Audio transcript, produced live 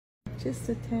just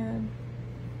a tad.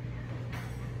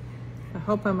 I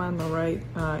hope I'm on the right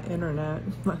internet.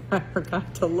 I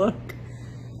forgot to look.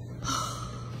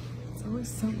 It's always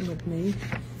something with me.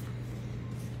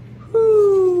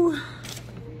 Whew.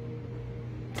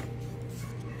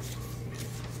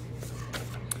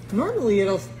 Normally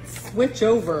it'll switch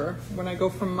over when I go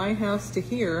from my house to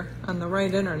here on the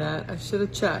right internet. I should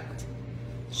have checked.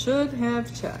 Should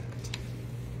have checked.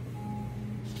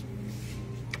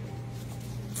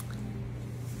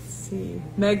 Let's see.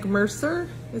 Meg Mercer,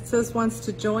 it says wants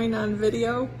to join on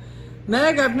video.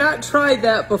 Meg, I've not tried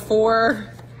that before.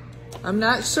 I'm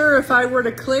not sure if I were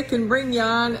to click and bring you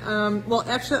on. Well,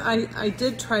 actually, I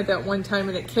did try that one time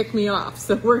and it kicked me off.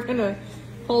 So we're gonna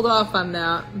hold off on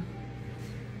that.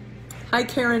 Hi,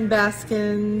 Karen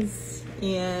Baskins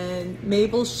and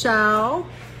Mabel Shao.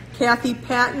 Kathy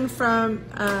Patton from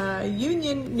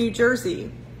Union, New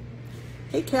Jersey.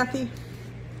 Hey, Kathy.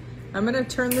 I'm gonna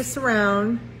turn this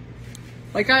around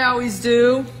like I always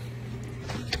do.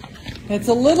 It's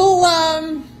a little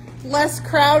less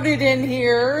crowded in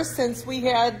here since we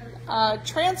had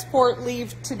transport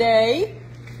leave today.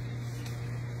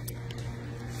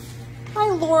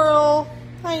 Hi, Laurel.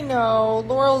 I know,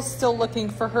 Laurel's still looking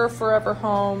for her forever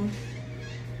home.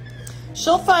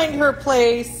 She'll find her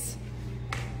place.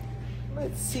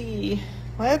 Let's see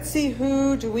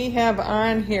who do we have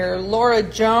on here? Laura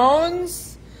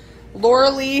Jones,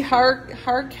 Laura Lee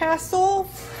Hardcastle,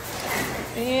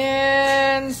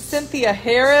 and Cynthia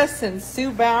Harris and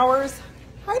Sue Bowers.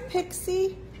 Hi,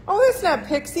 Pixie. Oh, that's not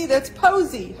Pixie, that's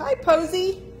Posey. Hi,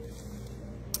 Posey.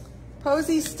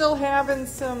 Posey's still having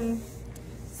some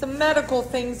medical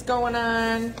things going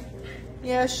on.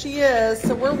 Yeah, she is.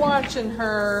 So we're watching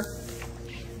her.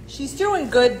 She's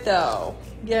doing good though.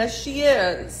 Yes, she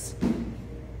is.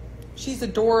 She's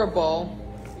adorable.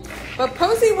 But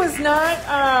Posey was not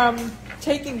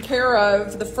taken care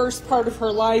of the first part of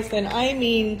her life, and I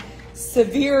mean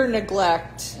severe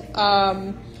neglect.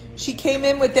 She came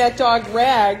in with that dog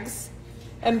Rags,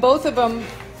 and both of them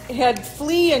had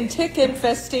flea and tick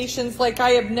infestations like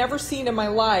I have never seen in my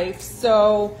life.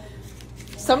 So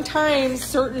sometimes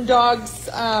certain dogs'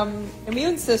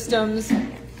 immune systems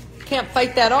can't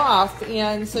fight that off,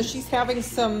 and so she's having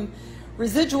some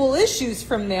residual issues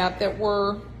from that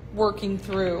we're working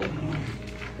through.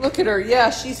 Look at her. Yeah,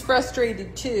 she's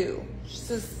frustrated too. She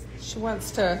says she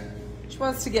wants to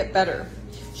get better.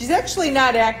 She's actually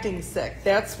not acting sick.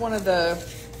 That's one of the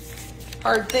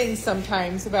hard things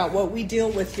sometimes about what we deal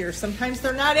with here. Sometimes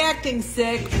they're not acting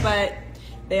sick, but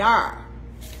they are.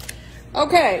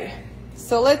 Okay,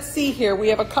 so let's see here. We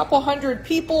have a couple hundred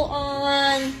people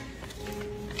on.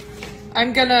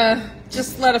 I'm gonna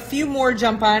just let a few more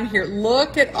jump on here.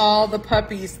 Look at all the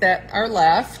puppies that are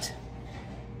left.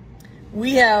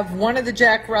 We have one of the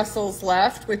Jack Russells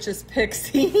left, which is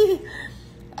Pixie.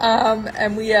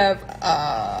 And we have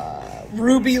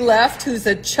Ruby left, who's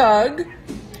a Chug.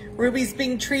 Ruby's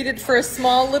being treated for a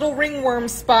small little ringworm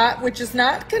spot, which is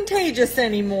not contagious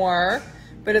anymore,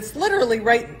 but it's literally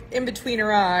right in between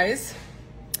her eyes.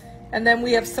 And then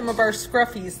we have some of our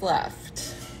Scruffies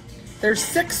left. There's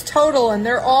 6 total, and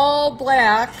they're all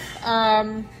black,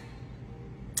 and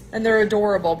they're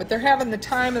adorable, but they're having the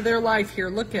time of their life here.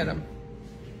 Look at them.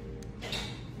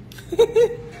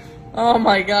 Oh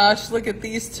my gosh, look at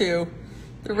these two.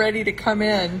 They're ready to come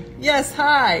in. Yes,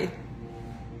 hi.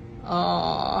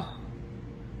 Aww.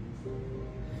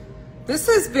 This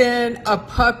has been a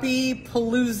puppy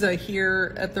palooza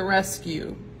here at the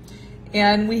rescue.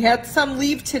 And we had some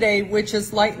leave today, which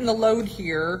is lighten the load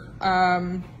here.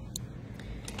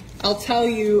 I'll tell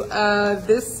you,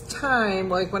 this time,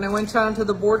 like when I went down to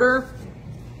the border,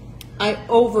 I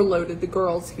overloaded the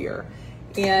girls here.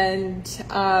 And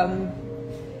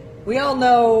we all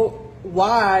know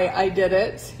why I did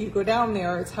it. You go down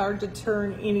there, it's hard to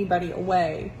turn anybody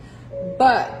away.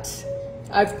 But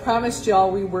I've promised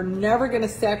y'all we were never gonna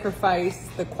sacrifice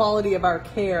the quality of our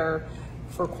care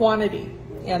for quantity.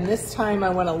 And this time I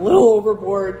went a little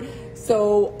overboard.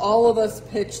 So all of us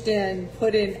pitched in,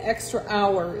 put in extra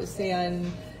hours,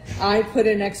 and I put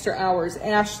in extra hours.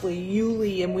 Ashley,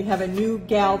 Yuli, and we have a new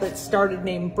gal that started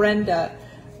named Brenda.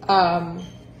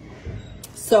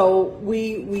 So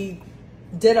we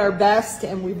did our best,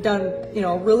 and we've done,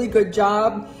 a really good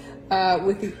job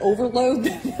with the overload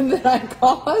that I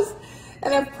caused.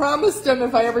 And I've promised them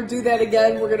if I ever do that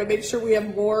again, we're gonna make sure we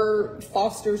have more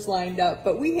fosters lined up,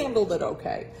 but we handled it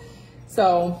okay.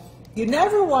 So you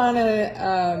never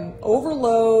wanna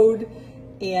overload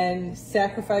and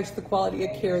sacrifice the quality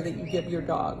of care that you give your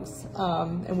dogs,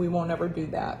 and we won't ever do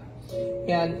that.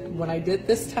 And when I did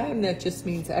this time, that just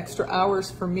means extra hours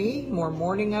for me, more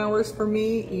morning hours for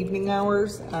me, evening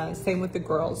hours, same with the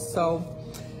girls. So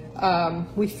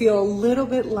we feel a little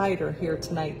bit lighter here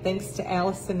tonight, thanks to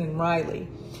Allison and Riley.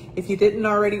 If you didn't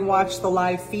already watch the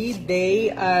live feed, they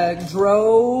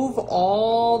drove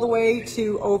all the way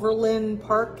to Overland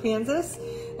Park, Kansas,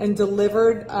 and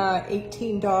delivered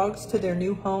 18 dogs to their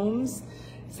new homes.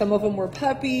 Some of them were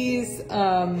puppies,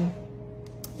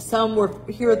 some were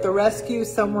here at the rescue,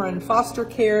 some were in foster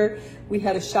care. We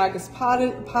had a Chagas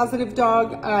positive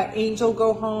dog, Angel,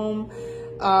 go home.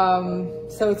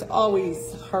 So it's always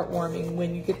heartwarming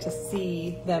when you get to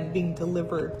see them being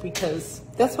delivered, because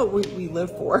that's what we live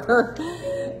for.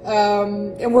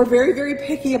 And we're very, very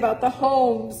picky about the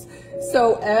homes.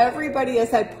 So everybody,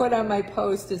 as I put on my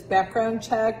post, is background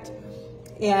checked,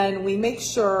 and we make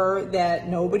sure that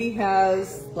nobody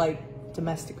has like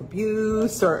domestic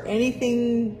abuse or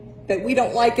anything that we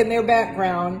don't like in their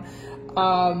background.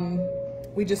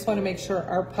 We just want to make sure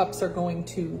our pups are going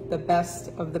to the best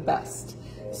of the best.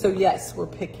 So yes, we're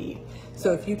picky.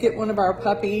 So if you get one of our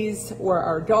puppies or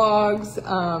our dogs,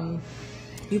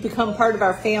 you become part of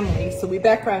our family. So we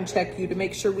background check you to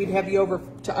make sure we'd have you over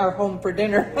to our home for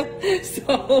dinner.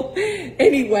 So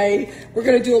anyway, we're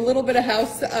going to do a little bit of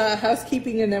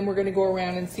housekeeping, and then we're going to go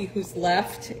around and see who's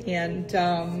left.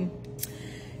 And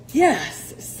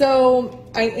yes, so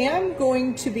I am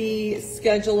going to be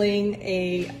scheduling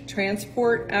a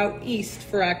transport out east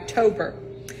for October.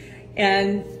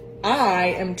 And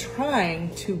I am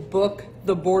trying to book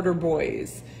the Border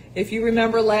Boys. If you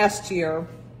remember last year,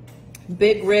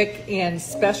 Big Rick and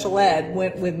Special Ed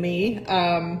went with me,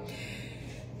 and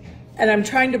I'm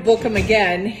trying to book them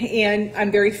again, and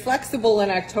I'm very flexible in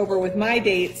October with my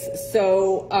dates.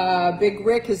 So Big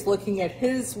Rick is looking at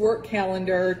his work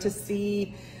calendar to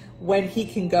see when he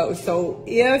can go. So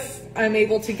if I'm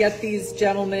able to get these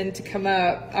gentlemen to come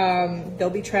up,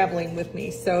 they'll be traveling with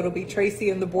me. So it'll be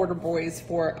Tracy and the Border Boys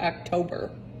for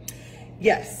October.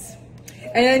 Yes.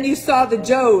 And then you saw the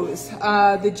Joes.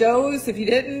 The Joes, if you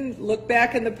didn't look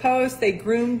back in the post, they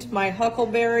groomed my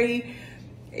Huckleberry,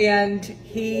 and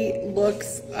he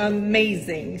looks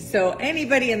amazing. So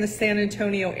anybody in the San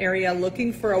Antonio area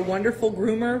looking for a wonderful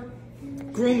groomers,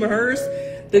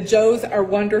 the Joes are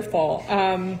wonderful.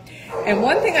 And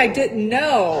one thing I didn't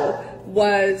know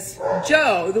was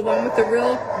Joe, the one with the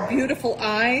real beautiful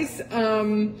eyes,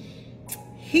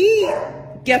 he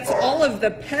gets all of the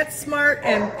PetSmart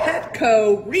and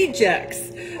Petco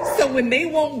rejects. So when they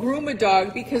won't groom a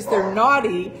dog because they're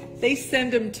naughty, they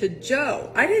send them to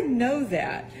Joe. I didn't know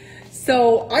that.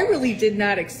 So I really did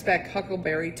not expect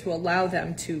Huckleberry to allow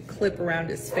them to clip around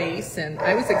his face, and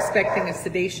I was expecting a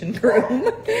sedation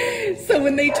groom. So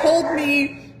when they told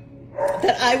me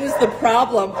that I was the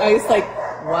problem, I was like,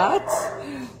 what?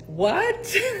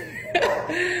 What?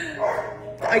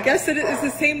 I guess it is the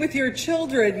same with your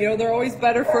children. You know, they're always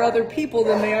better for other people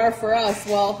than they are for us.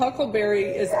 Well, Huckleberry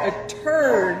is a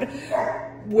turd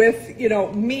with, you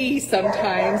know, me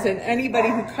sometimes and anybody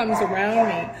who comes around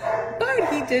me.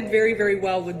 But he did very, very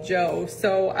well with Joe.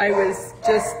 So I was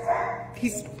just,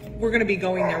 we're going to be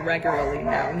going there regularly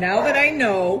now. Now that I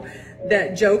know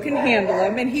that Joe can handle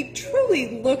him, and he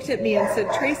truly looked at me and said,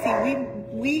 Tracy,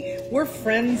 we're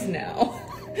friends now.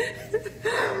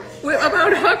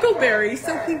 About Huckleberry.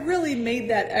 So he really made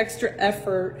that extra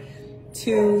effort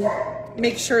to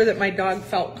make sure that my dog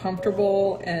felt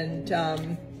comfortable, and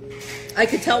I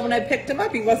could tell when I picked him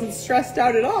up he wasn't stressed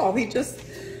out at all. He just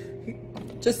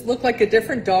looked like a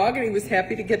different dog, and he was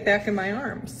happy to get back in my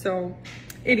arms. So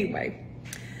anyway,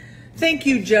 thank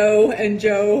you, Joe and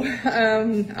Joe.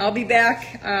 I'll be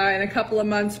back in a couple of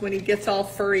months when he gets all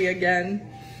furry again.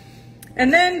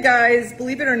 And then, guys,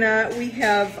 believe it or not, we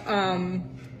have,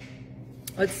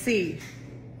 let's see,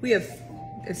 we have,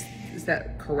 is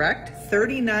that correct?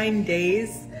 39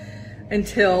 days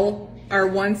until our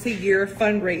once-a-year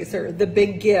fundraiser, the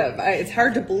Big Give. It's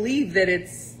hard to believe that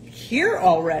it's here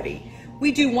already.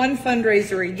 We do one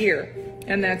fundraiser a year,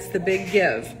 and that's the Big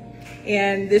Give.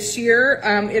 And this year,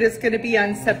 it is going to be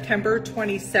on September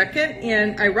 22nd,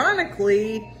 and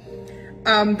ironically,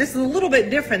 this is a little bit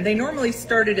different. They normally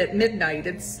start it at midnight.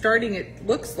 It's starting, it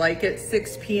looks like, at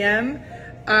 6 p.m.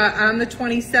 On the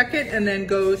 22nd, and then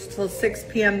goes till 6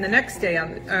 p.m. the next day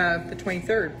on the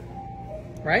 23rd.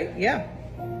 Right? Yeah.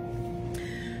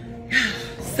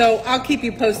 So I'll keep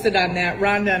you posted on that.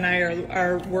 Rhonda and I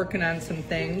are working on some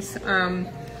things.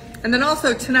 And then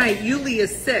also tonight, Yuli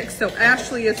is sick, so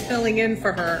Ashley is filling in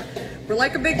for her. We're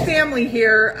like a big family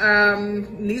here.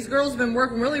 These girls have been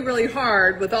working really, really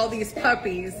hard with all these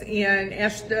puppies, and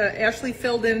Ashley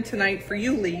filled in tonight for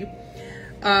Yuli.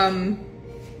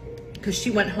 because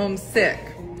she went home sick.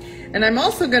 And I'm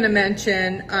also going to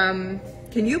mention,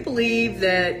 can you believe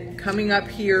that coming up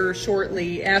here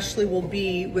shortly, Ashley will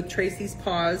be with Tracy's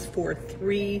Paws for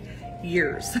 3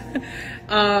 years.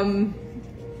 I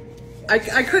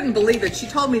couldn't believe it. She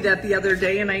told me that the other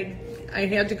day, and I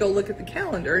had to go look at the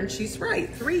calendar, and she's right,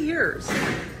 3 years.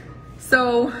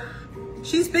 So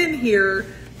she's been here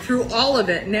through all of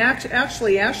it. And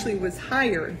actually, Ashley was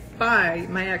hired by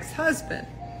my ex-husband.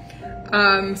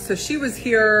 So she was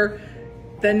here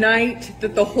the night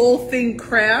that the whole thing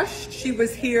crashed. She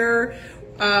was here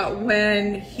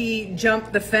when he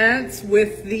jumped the fence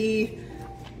with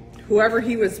whoever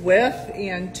he was with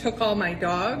and took all my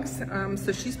dogs.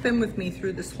 So she's been with me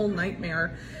through this whole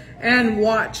nightmare and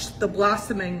watched the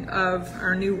blossoming of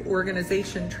our new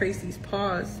organization, Tracy's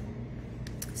Paws.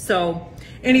 So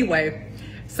anyway,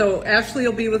 so Ashley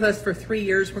will be with us for 3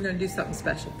 years. We're going to do something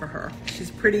special for her.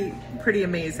 She's pretty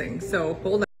amazing. So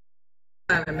hold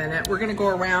on a minute. We're going to go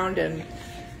around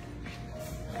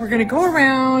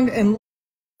and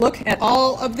look at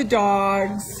all of the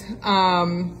dogs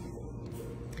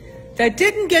that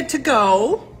didn't get to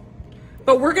go,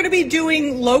 but we're going to be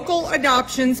doing local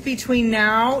adoptions between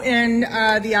now and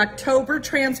the October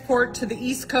transport to the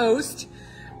East Coast,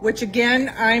 which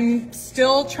again, I'm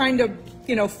still trying to,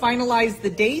 finalize the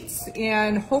dates,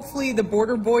 and hopefully the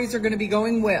border boys are going to be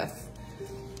going with.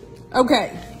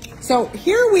 Okay, so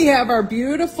here we have our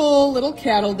beautiful little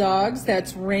cattle dogs.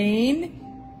 That's Rain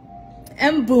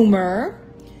and Boomer.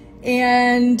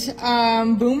 And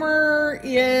Boomer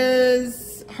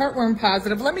is heartworm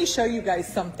positive. Let me show you guys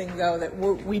something though that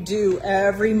we do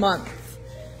every month.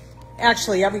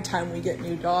 Actually, every time we get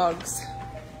new dogs.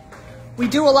 We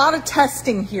do a lot of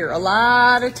testing here, a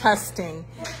lot of testing.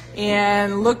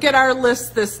 And look at our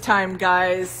list this time,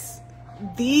 guys.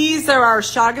 These are our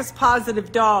Chagas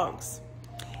positive dogs.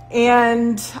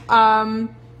 And,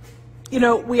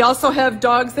 we also have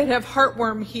dogs that have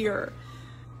heartworm here.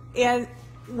 And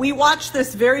we watch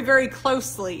this very, very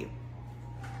closely.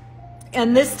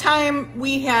 And this time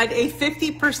we had a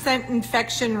 50%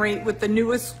 infection rate with the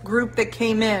newest group that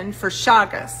came in for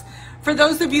Chagas. For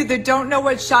those of you that don't know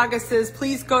what Chagas is,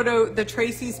 please go to the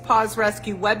Tracy's Paws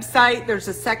Rescue website. There's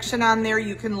a section on there.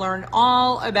 You can learn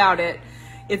all about it.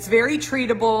 It's very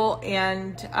treatable,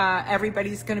 and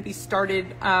everybody's going to be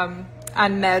started on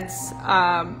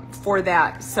meds for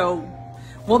that. So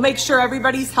we'll make sure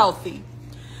everybody's healthy.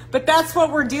 But that's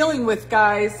what we're dealing with,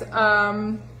 guys.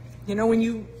 When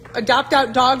you adopt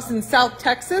out dogs in South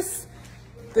Texas,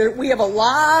 we have a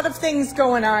lot of things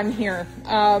going on here.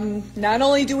 Not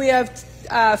only do we have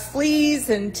fleas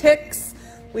and ticks,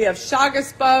 we have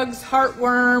Chagas bugs,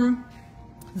 heartworm,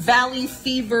 valley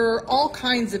fever, all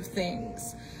kinds of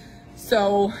things.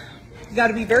 So you got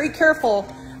to be very careful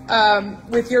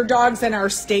with your dogs in our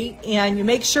state, and you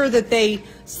make sure that they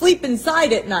sleep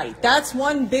inside at night. That's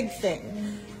one big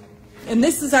thing. And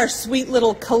this is our sweet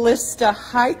little Callista.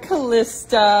 Hi,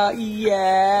 Callista.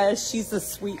 Yeah, she's a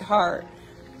sweetheart.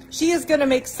 She is going to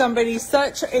make somebody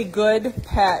such a good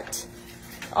pet.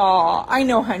 Oh, I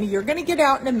know, honey. You're going to get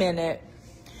out in a minute.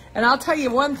 And I'll tell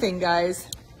you one thing, guys.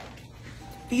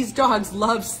 These dogs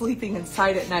love sleeping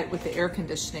inside at night with the air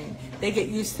conditioning. They get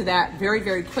used to that very,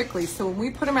 very quickly. So when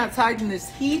we put them outside in this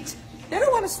heat, they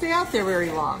don't want to stay out there very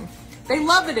long. They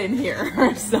love it in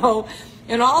here. So,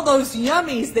 and all those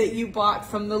yummies that you bought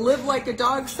from the Live Like a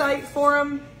Dog site for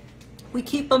them, we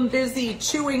keep them busy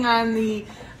chewing on the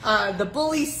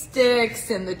bully sticks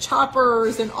and the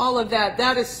choppers and all of that.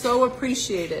 That is so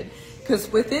appreciated,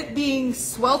 because with it being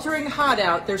sweltering hot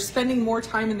out, they're spending more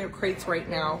time in their crates right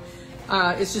now.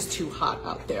 It's just too hot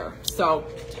out there. So,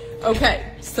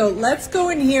 okay, so let's go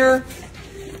in here.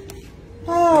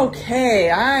 Okay,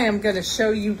 I am going to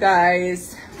show you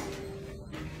guys.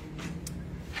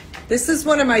 This is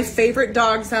one of my favorite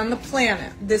dogs on the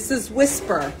planet. This is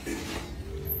Whisper.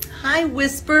 Hi,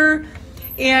 Whisper.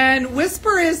 And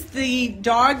Whisper is the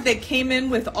dog that came in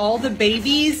with all the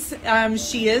babies.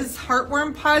 She is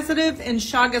heartworm positive and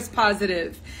Chagas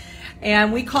positive.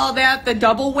 And we call that the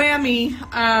double whammy.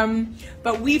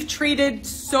 But we've treated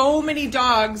so many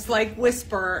dogs like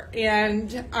Whisper,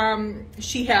 and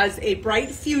she has a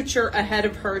bright future ahead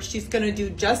of her. She's going to do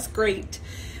just great.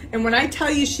 And when I tell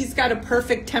you she's got a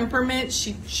perfect temperament,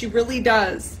 she really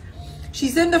does.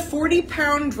 She's in the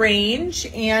 40-pound range,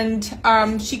 and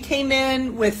she came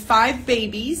in with 5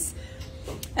 babies.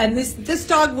 And this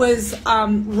dog was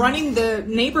running the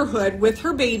neighborhood with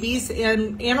her babies,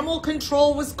 and animal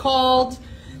control was called,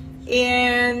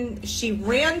 and she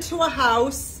ran to a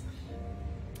house,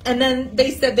 and then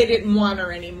they said they didn't want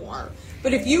her anymore.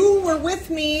 But if you were with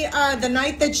me the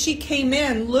night that she came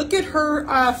in, look at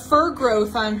her fur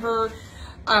growth on her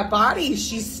body.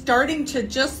 She's starting to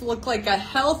just look like a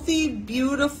healthy,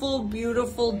 beautiful,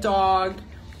 beautiful dog.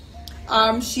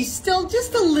 She's still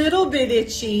just a little bit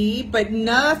itchy, but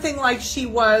nothing like she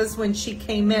was when she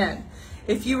came in.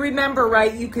 If you remember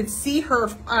right, you could see her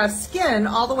skin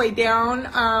all the way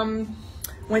down.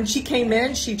 When she came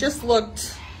in, she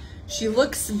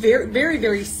looks very, very,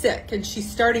 very sick, and she's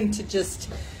starting to just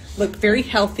look very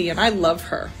healthy, and I love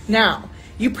her. Now,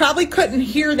 you probably couldn't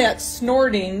hear that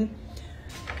snorting,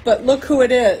 but look who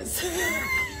it is.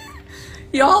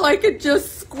 Y'all, I could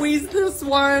just squeeze this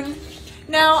one.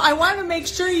 Now, I want to make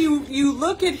sure you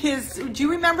look at his, do you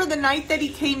remember the night that he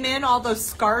came in, all those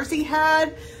scars he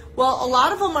had? Well, a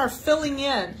lot of them are filling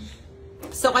in.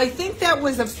 So I think that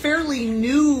was a fairly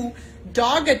new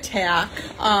dog attack.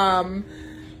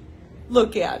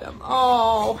 Look at him.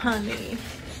 Oh, honey.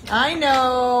 I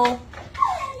know.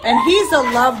 And he's a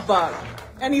love bug.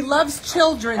 And he loves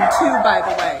children too, by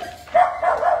the way.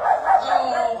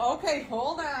 Oh, okay,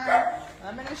 hold on.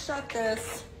 I'm going to shut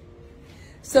this.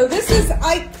 So this is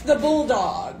Ike the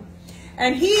Bulldog.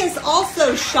 And he is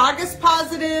also Chagas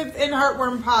positive and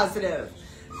heartworm positive.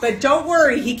 But don't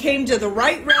worry, he came to the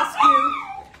right rescue.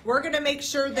 We're going to make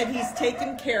sure that he's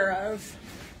taken care of.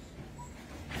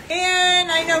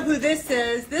 And I know who this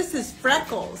is. This is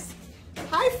Freckles.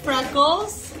 Hi,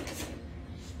 Freckles.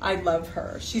 I love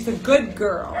her. She's a good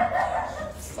girl.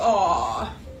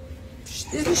 Aw.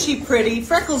 Isn't she pretty?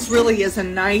 Freckles really is a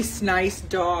nice, nice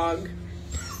dog.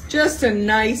 Just a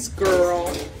nice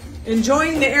girl.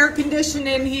 Enjoying the air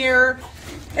conditioning here.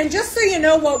 And just so you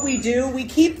know what we do, we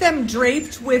keep them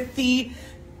draped with the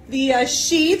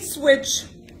sheets, which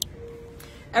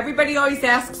everybody always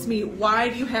asks me, why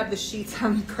do you have the sheets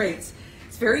on the crates?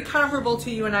 It's very comparable to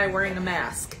you and I wearing a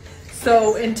mask.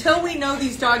 So until we know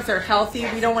these dogs are healthy,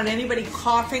 we don't want anybody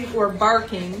coughing or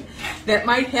barking that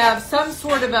might have some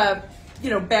sort of a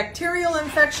bacterial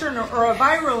infection or a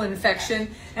viral infection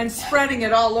and spreading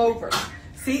it all over.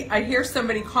 See, I hear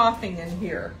somebody coughing in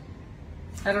here.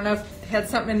 I don't know if they had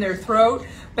something in their throat,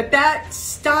 but that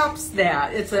stops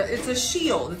that. It's a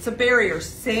shield, it's a barrier.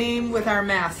 Same with our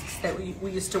masks that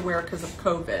we used to wear because of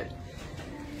COVID.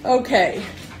 Okay.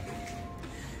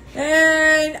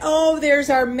 And, oh, there's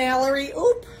our Mallory.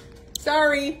 Oop,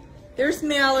 sorry. There's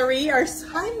Mallory.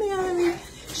 Hi, Mallory.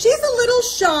 She's a little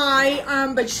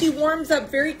shy, but she warms up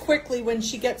very quickly when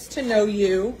she gets to know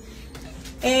you.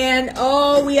 And,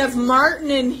 oh, we have Martin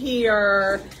in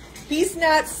here. He's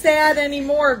not sad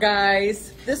anymore,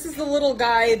 guys. This is the little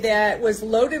guy that was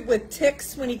loaded with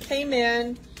ticks when he came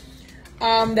in.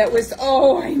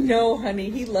 Oh, I know, honey.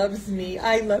 He loves me.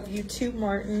 I love you too,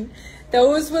 Martin.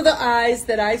 Those were the eyes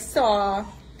that I saw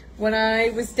when I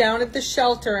was down at the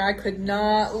shelter. I could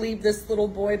not leave this little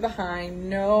boy behind.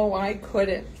 No, I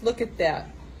couldn't. Look at that.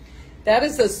 That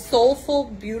is a soulful,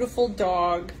 beautiful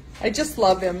dog. I just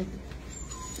love him.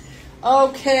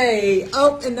 Okay.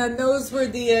 Oh, and then those were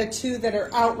the two that are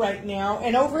out right now.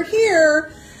 And over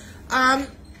here,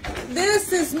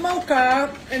 this is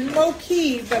Mocha and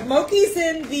Moki. But Moki's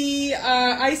in the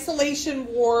isolation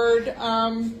ward,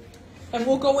 and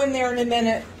we'll go in there in a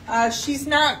minute. She's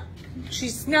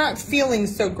not feeling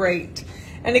so great.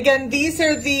 And again, these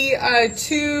are the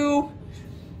two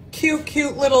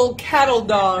cute little cattle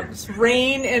dogs,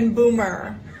 Rain and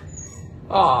Boomer.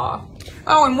 Aw.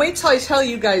 Oh, and wait till I tell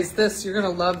you guys this. You're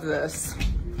going to love this.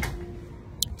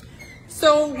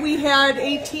 So we had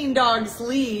 18 dogs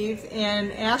leave,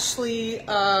 and Ashley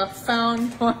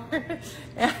found one.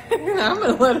 I'm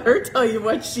going to let her tell you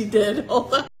what she did.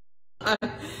 Hold on.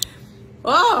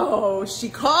 Oh, she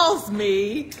calls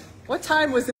me. What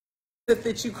time was it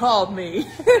that you called me?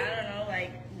 I don't know,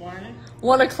 like 1.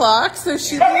 1 o'clock. So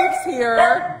she leaves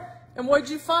here. And what'd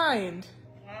you find?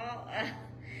 Well,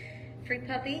 free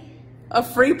puppy. A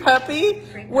free puppy?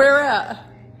 Free puppy. Where at?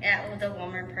 At the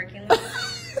Walmart parking lot.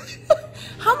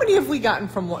 How many have we gotten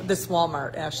from this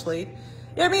Walmart, Ashley?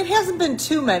 Yeah, I mean, it hasn't been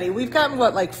too many. We've gotten,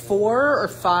 what, like 4 or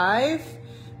 5,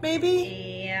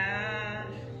 maybe? Yeah.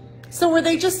 So were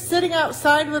they just sitting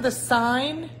outside with a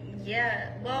sign?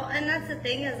 Yeah. Well, and that's the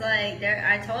thing is, like,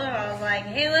 I told her, I was like,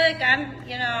 hey, look,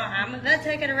 I'm a vet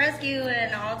tech at a rescue,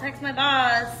 and I'll text my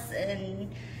boss and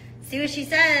see what she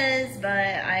says, but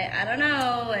I don't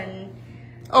know, and...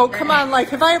 Oh, come on, like,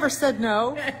 have I ever said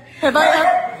no? Have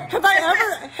I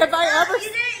ever...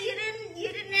 You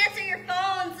didn't answer your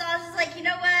phone, so I was just like, you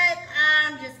know what?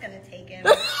 I'm just going to take him.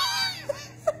 And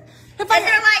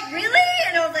they're like, really?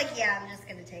 And I was like, yeah, I'm just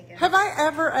going to take him. Have I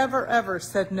ever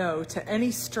said no to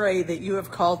any stray that you have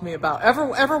called me about?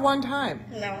 Ever one time?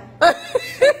 No.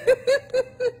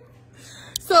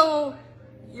 So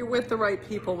you're with the right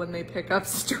people when they pick up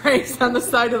strays on the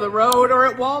side of the road or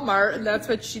at Walmart, and that's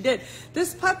what she did.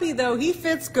 This puppy, though, he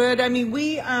fits good. I mean,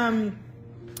 we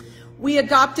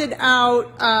adopted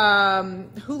out,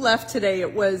 who left today?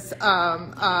 It was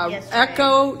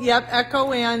Echo. Yep,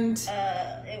 Echo and...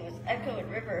 it was Echo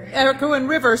and River. Echo and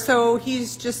River, so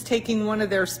he's just taking one of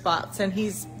their spots, and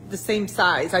he's the same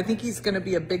size. I think he's going to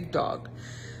be a big dog.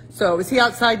 So is he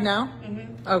outside now?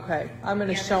 Mm-hmm. Okay, I'm going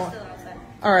to show him.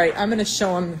 All right, I'm going to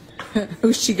show him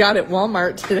who she got at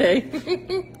Walmart today.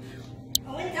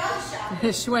 I went dog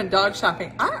shopping. She went dog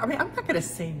shopping. I mean, I'm not going to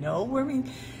say no. I mean,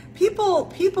 people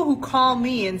who call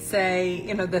me and say,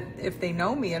 you know, that if they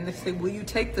know me and they say, will you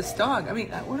take this dog? I mean,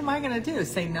 what am I going to do?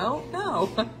 Say no? No.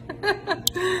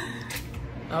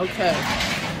 Okay.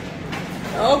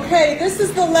 Okay, this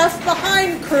is the Left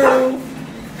Behind crew.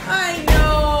 I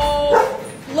know.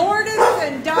 Lourdes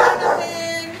and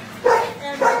Donovan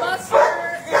and Buster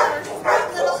and our sweet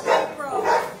little April.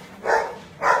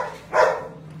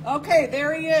 Okay,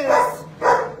 there he is.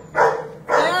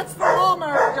 That's the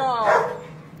Walmart dog.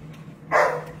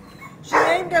 She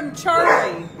named him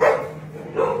Charlie.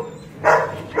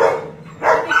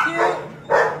 Isn't he cute?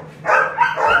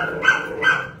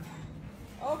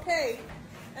 Okay,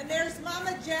 and there's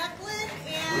Mama Jacqueline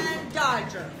and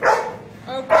Dodger.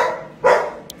 Okay.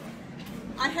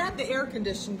 I had the air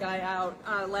conditioning guy out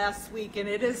last week, and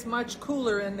it is much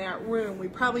cooler in that room. We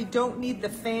probably don't need the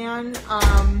fan.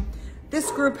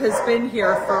 This group has been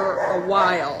here for a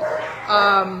while,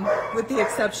 with the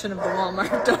exception of the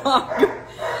Walmart dog.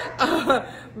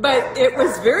 But it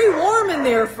was very warm in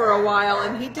there for a while,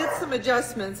 and he did some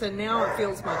adjustments, and now it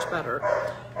feels much better.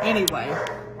 Anyway,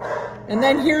 and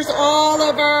then here's all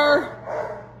of our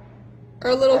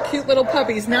little cute little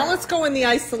puppies. Now let's go in the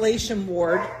isolation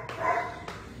ward.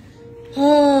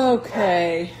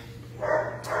 Okay.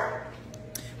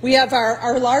 We have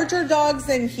our larger dogs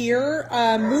in here.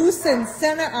 Moose and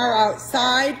Senna are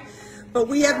outside, but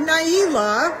we have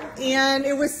Naila, and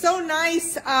it was so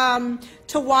nice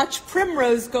to watch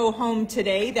Primrose go home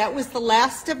today. That was the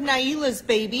last of Naila's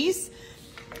babies.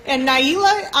 And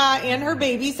Naila and her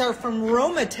babies are from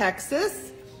Roma,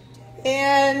 Texas.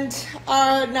 And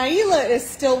Naila is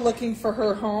still looking for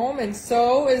her home, and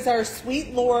so is our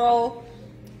sweet Laurel.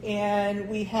 And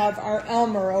we have our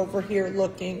Elmer over here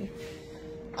looking.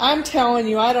 I'm telling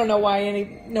you, I don't know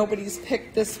why nobody's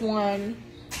picked this one.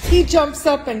 He jumps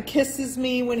up and kisses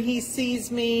me when he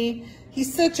sees me.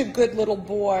 He's such a good little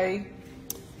boy.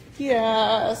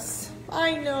 Yes,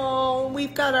 I know.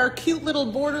 We've got our cute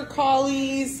little border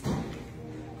collies.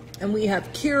 And we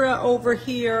have Kira over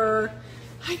here.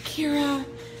 Hi, Kira.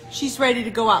 She's ready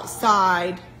to go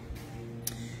outside.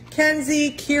 Kenzie,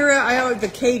 Kira, I have the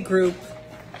K group.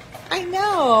 I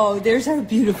know. There's our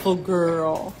beautiful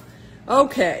girl.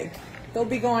 Okay. They'll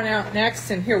be going out next.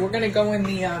 And here, we're going to go in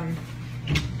the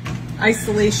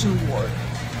isolation ward.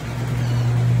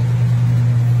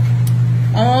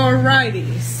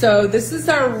 Alrighty. So this is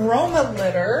our Roma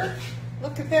litter.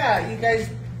 Look at that. You guys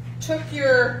took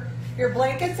your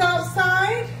blankets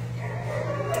outside.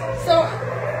 So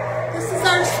this is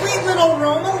our sweet little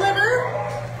Roma litter.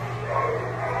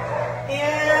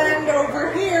 And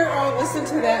over here, oh, listen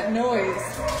to that noise.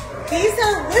 These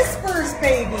are Whispers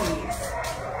babies.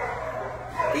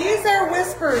 These are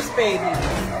Whispers babies.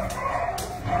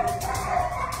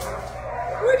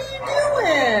 What are you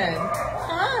doing?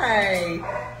 Hi.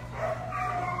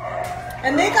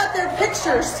 And they got their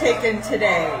pictures taken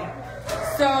today.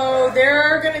 So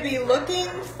they're going to be looking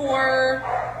for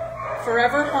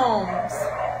forever homes.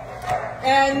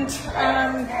 And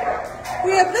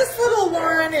we have this little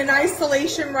one in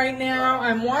isolation right now.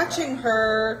 I'm watching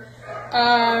her.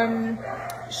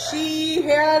 She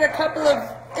had a couple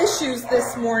of issues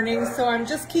this morning, so I'm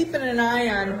just keeping an eye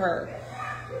on her.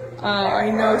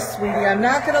 I know, sweetie. I'm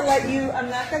not gonna let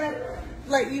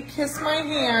you kiss my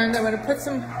hand. I'm gonna put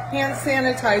some hand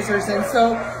sanitizers in.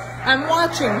 So I'm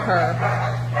watching her.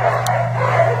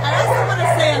 I also want to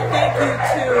say a thank you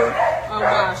to. Oh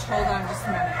gosh, hold on just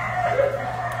a minute.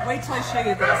 Wait till I show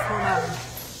you this. Hold on.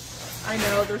 I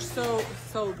know, they're so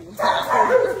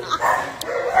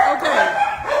Okay.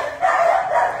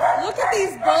 Look at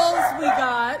these bowls we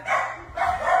got.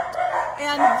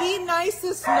 And the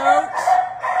nicest note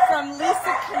from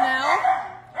Lisa Cannell.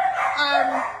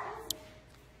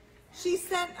 She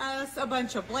sent us a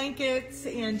bunch of blankets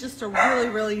and just a really,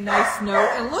 really nice note.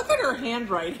 And look at her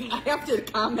handwriting. I have to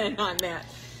comment on that.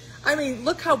 I mean,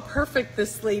 look how perfect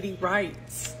this lady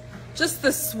writes. Just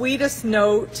the sweetest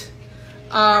note.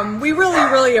 We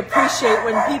really, really appreciate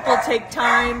when people take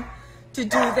time to do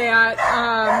that.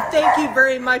 Thank you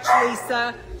very much,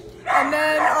 Lisa. And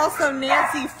then also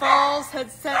Nancy Falls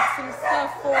had sent some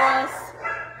stuff for us.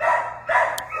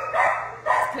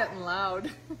 It's getting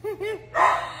loud.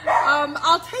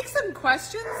 I'll take some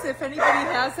questions if anybody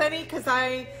has any, because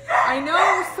I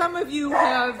know some of you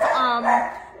have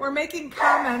were making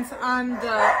comments on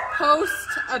the post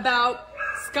about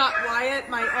Scott Wyatt,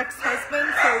 my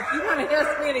ex-husband. So if you want to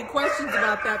ask me any questions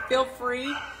about that, feel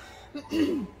free.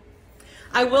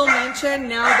 I will mention,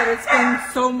 now that it's been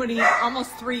so many,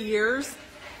 almost 3 years,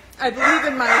 I believe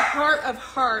in my heart of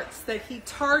hearts that he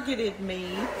targeted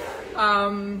me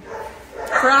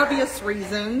for obvious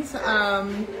reasons.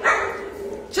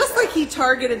 Just like he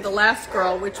targeted the last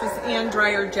girl, which was Ann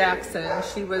Dreyer Jackson.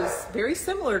 She was very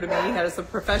similar to me, has a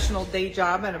professional day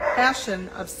job and a passion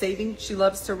of saving. She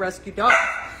loves to rescue dogs.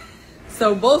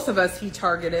 So both of us he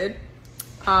targeted.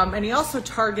 And he also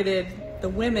targeted the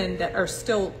women that are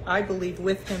still, I believe,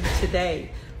 with him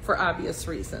today for obvious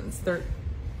reasons. There's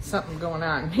something going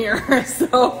on here.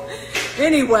 So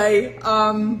anyway, you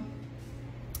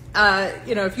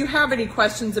know, if you have any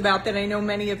questions about that, I know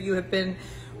many of you have been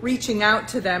reaching out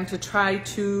to them to try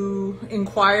to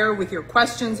inquire with your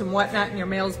questions and whatnot, and your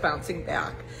mail's bouncing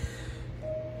back.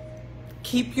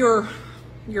 Keep your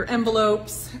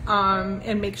envelopes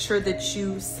and make sure that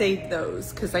you save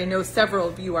those, because I know several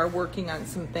of you are working on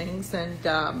some things,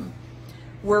 and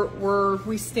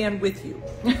we stand with you.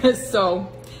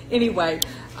 So anyway,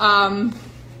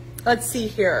 let's see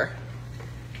here.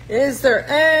 Is there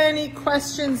any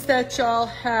questions that y'all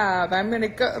have? I'm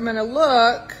gonna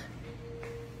look.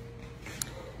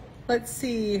 Let's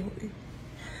see.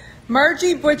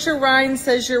 Margie Butcher Ryan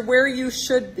says you're where you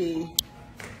should be.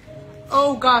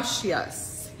 Oh gosh,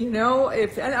 yes. You know,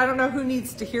 I don't know who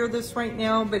needs to hear this right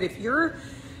now, but if you're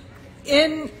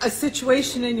in a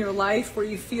situation in your life where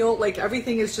you feel like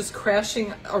everything is just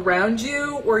crashing around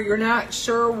you, or you're not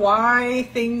sure why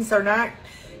things are not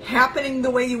happening the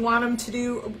way you want them to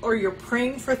do, or you're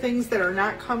praying for things that are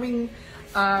not coming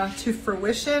to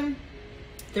fruition,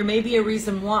 there may be a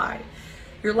reason why.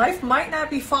 Your life might not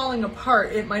be falling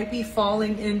apart. It might be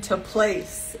falling into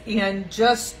place, and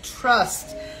just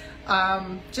trust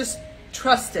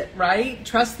it, right?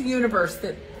 Trust the universe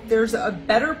that there's a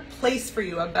better place for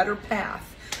you, a better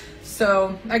path.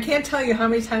 So I can't tell you how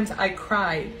many times I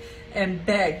cried and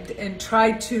begged and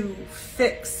tried to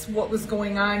fix what was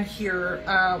going on here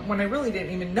when I really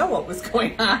didn't even know what was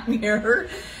going on here.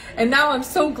 And now I'm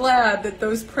so glad that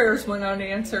those prayers went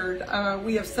unanswered.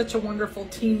 We have such a wonderful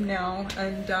team now,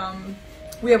 and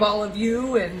we have all of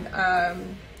you, and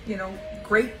you know,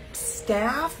 great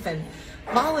staff and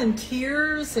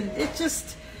volunteers, and it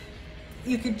just,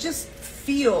 you could just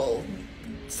feel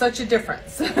such a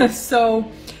difference. So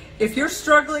if you're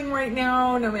struggling right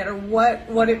now, no matter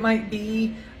what it might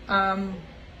be, not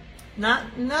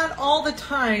all the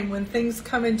time when things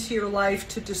come into your life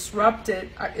to disrupt it,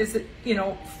 is it, you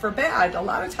know, for bad. A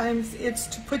lot of times it's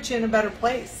to put you in a better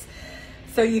place.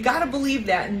 So you got to believe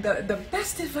that. And the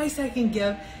best advice I can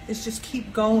give is just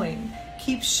keep going,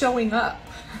 keep showing up,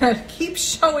 keep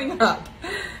showing up.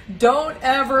 Don't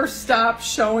ever stop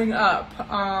showing up.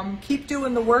 Keep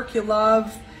doing the work you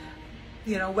love.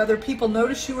 You know, whether people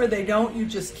notice you or they don't, you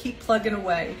just keep plugging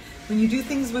away. When you do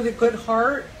things with a good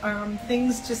heart,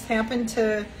 things just happen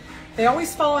to, they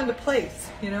always fall into place,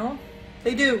 you know?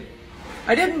 They do.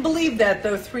 I didn't believe that,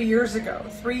 though, 3 years ago.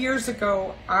 3 years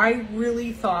ago, I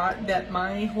really thought that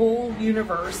my whole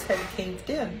universe had caved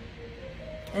in,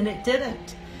 and it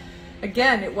didn't.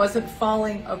 Again, it wasn't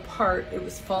falling apart, it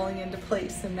was falling into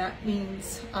place, and that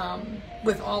means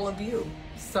with all of you.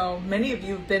 So many of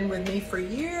you have been with me for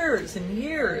years and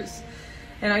years,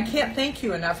 and I can't thank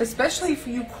you enough, especially for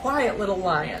you quiet little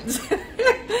lions.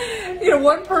 You know,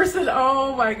 one person,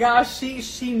 oh my gosh,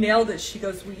 she nailed it. She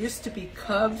goes, we used to be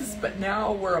cubs, but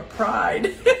now we're a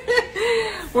pride.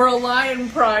 We're a lion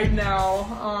pride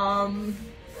now.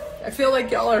 I feel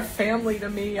like y'all are family to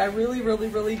me. I really, really,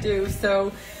 really do.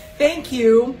 So thank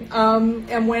you.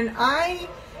 And when I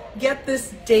get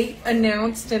this date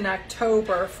announced in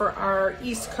October for our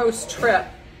East Coast trip,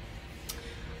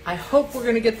 I hope we're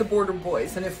going to get the Border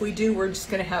Boys, and if we do, we're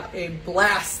just going to have a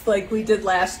blast like we did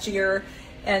last year,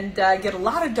 and get a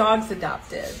lot of dogs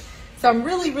adopted. So I'm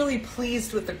really, really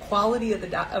pleased with the quality of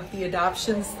the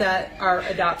adoptions that our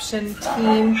adoption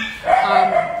team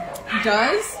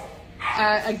does.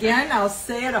 Again, I'll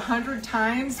say it 100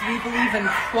 times, we believe in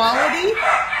quality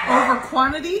over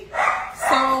quantity.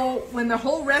 So when the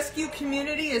whole rescue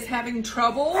community is having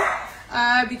trouble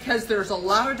because there's a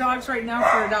lot of dogs right now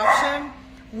for adoption,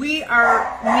 we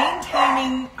are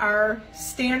maintaining our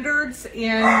standards,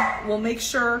 and we'll make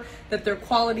sure that they're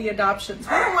quality adoptions.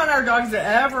 We don't want our dogs to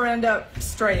ever end up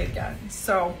stray again.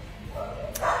 So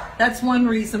that's one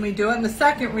reason we do it. And the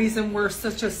second reason we're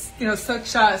such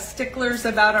sticklers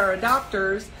about our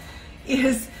adopters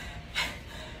is,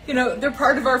 they're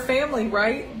part of our family,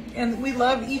 right? And we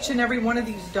love each and every one of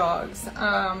these dogs.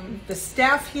 The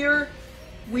staff here,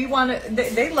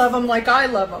 they love them like I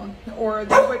love them, or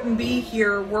they wouldn't be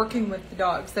here working with the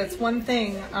dogs. That's one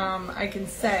thing I can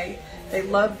say. They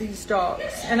love these dogs.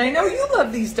 And I know you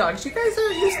love these dogs. You guys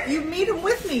you meet them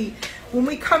with me when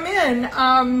we come in,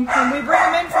 when we bring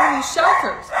them in from these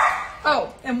shelters.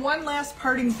 Oh, and one last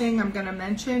parting thing I'm going to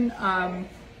mention.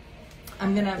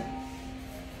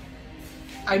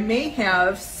 I may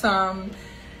have some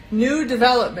new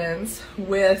developments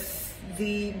with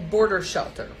the border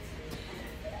shelter.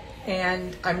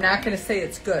 And I'm not going to say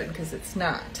it's good, because it's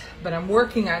not. But I'm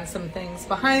working on some things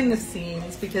behind the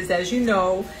scenes, because as you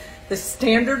know, the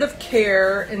standard of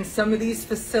care in some of these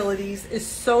facilities is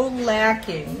so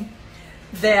lacking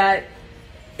that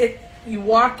you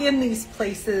walk in these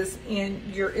places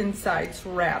and your insides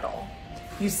rattle.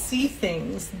 You see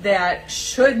things that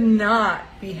should not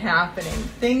be happening.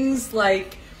 Things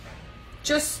like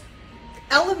just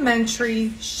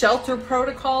elementary shelter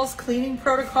protocols, cleaning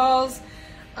protocols.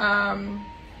 And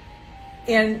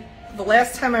the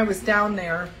last time I was down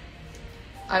there,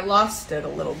 I lost it a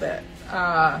little bit.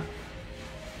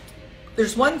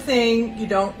 There's one thing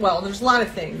there's a lot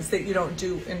of things that you don't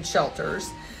do in shelters,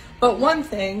 but one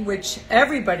thing which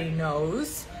everybody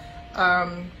knows,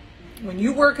 when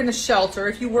you work in a shelter,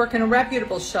 if you work in a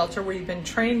reputable shelter where you've been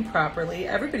trained properly,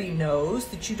 everybody knows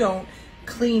that you don't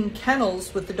clean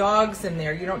kennels with the dogs in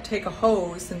there. You don't take a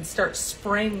hose and start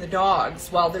spraying the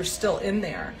dogs while they're still in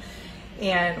there.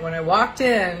 And when I walked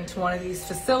into one of these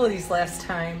facilities last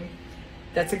time,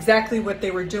 that's exactly what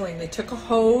they were doing. They took a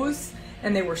hose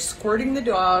and they were squirting the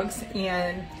dogs,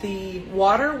 and the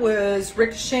water was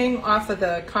ricocheting off of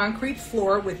the concrete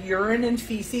floor with urine and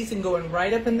feces and going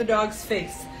right up in the dog's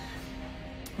face.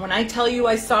 When I tell you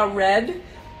I saw red,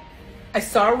 I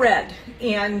saw red.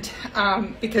 And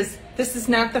because this is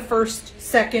not the first,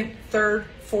 second, third,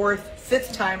 fourth,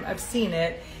 fifth time I've seen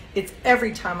it. It's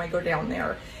every time I go down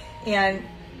there. And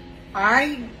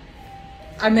I'm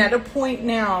at a point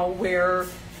now where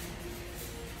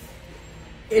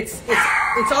it's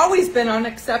always been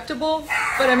unacceptable,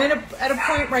 but I'm at a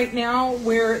point right now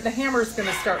where the hammer's going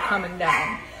to start coming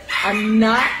down. I'm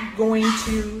not going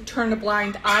to turn a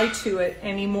blind eye to it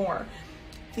anymore.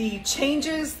 The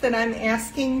changes that I'm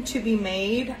asking to be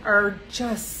made are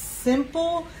just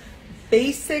simple,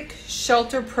 basic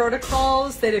shelter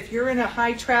protocols that if you're in a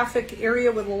high traffic area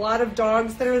with a lot of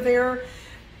dogs that are there,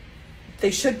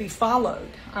 they should be followed.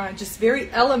 Just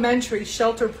very elementary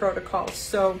shelter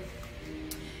protocols.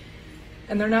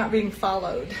 And they're not being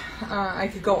followed. I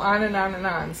could go on and on and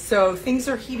on. So things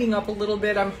are heating up a little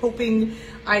bit. I'm hoping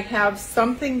I have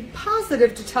something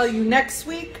positive to tell you next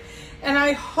week, and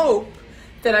I hope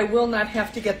that I will not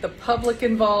have to get the public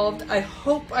involved. I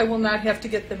hope I will not have to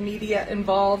get the media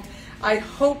involved. I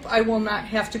hope I will not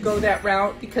have to go that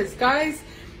route, because guys,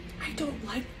 I don't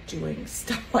like doing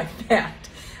stuff like that.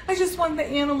 I just want the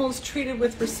animals treated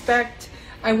with respect.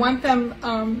 I want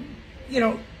them,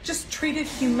 just treated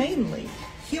humanely.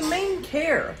 Humane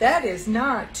care, that is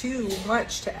not too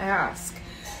much to ask.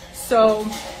 So,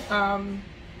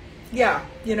 yeah,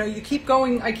 you keep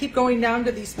going, I keep going down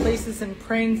to these places and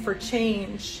praying for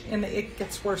change, and it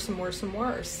gets worse and worse and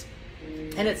worse.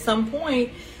 And at some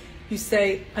point, you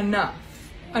say, enough,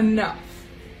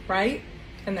 right?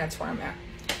 And that's where I'm at.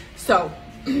 So,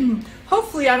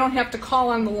 hopefully I don't have to call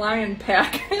on the Lion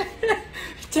Pack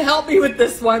to help me with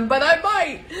this one, but I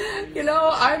might,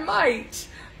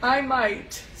 I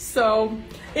might. So,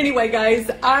 anyway, guys,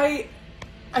 I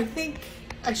think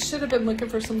I should have been looking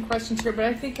for some questions here, but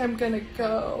I think I'm going to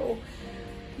go.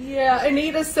 Yeah,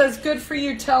 Anita says, good for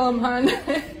you, tell him, hon.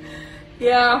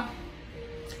 Yeah.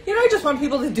 I just want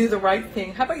people to do the right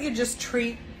thing. How about you just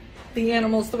treat the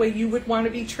animals the way you would want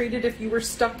to be treated if you were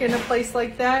stuck in a place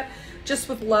like that, just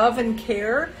with love and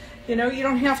care. You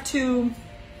don't have to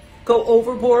go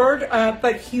overboard,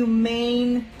 but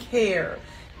humane care.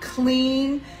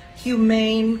 Clean,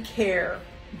 humane care.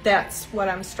 That's what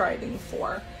I'm striving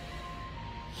for.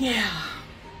 Yeah.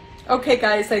 Okay,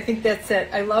 guys, I think that's it.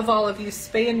 I love all of you.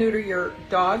 Spay and neuter your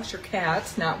dogs, your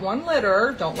cats, not one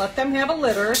litter. Don't let them have a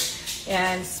litter.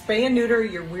 And spay and neuter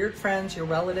your weird friends, your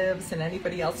relatives, and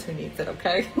anybody else who needs it,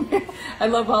 okay? I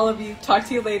love all of you. Talk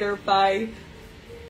to you later. Bye.